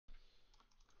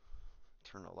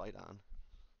turn the light on.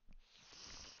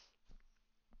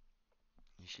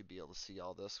 You should be able to see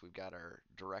all this. We've got our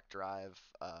Direct Drive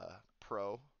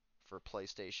Pro for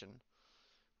PlayStation.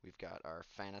 We've got our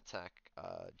Fanatec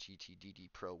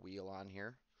GTDDPRO wheel on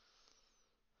here.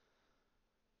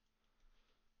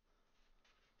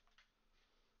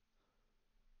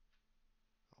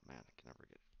 Oh man, I can never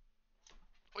get it.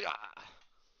 Oh yeah!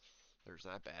 There's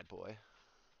that bad boy.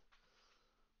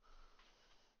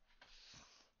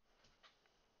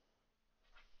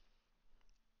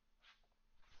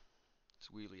 It's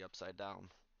wheelie upside down.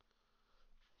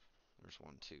 There's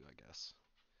one too, I guess.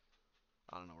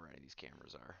 I don't know where any of these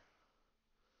cameras are.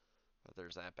 But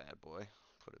there's that bad boy.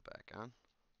 Put it back on.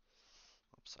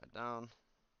 Upside down.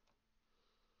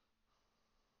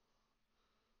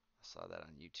 I saw that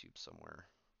on YouTube somewhere.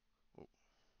 Oh.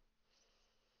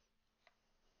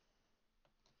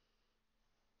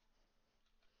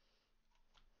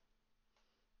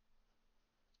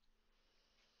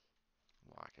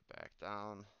 Lock it back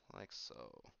down like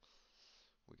so.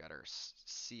 We got our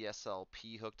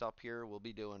CSLP hooked up here. We'll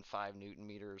be doing 5 Newton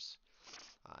meters.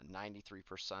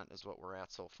 93% is what we're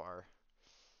at so far.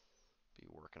 Be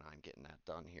working on getting that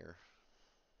done here.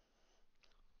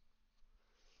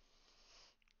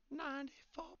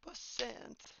 94%.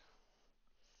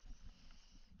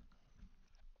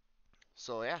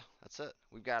 So yeah, that's it.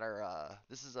 We've got our,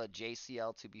 this is a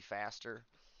JCL to be faster.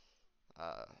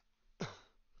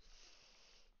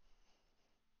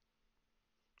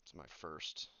 It's my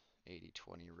first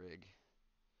 80/20 rig.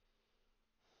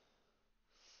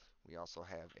 We also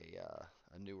have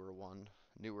a newer one,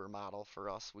 newer model for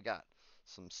us. We got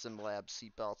some SimLab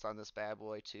seatbelts on this bad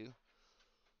boy too.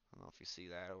 I don't know if you see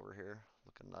that over here.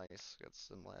 Looking nice. Got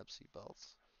SimLab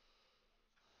seatbelts.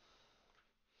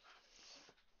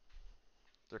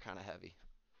 They're kind of heavy.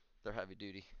 They're heavy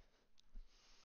duty.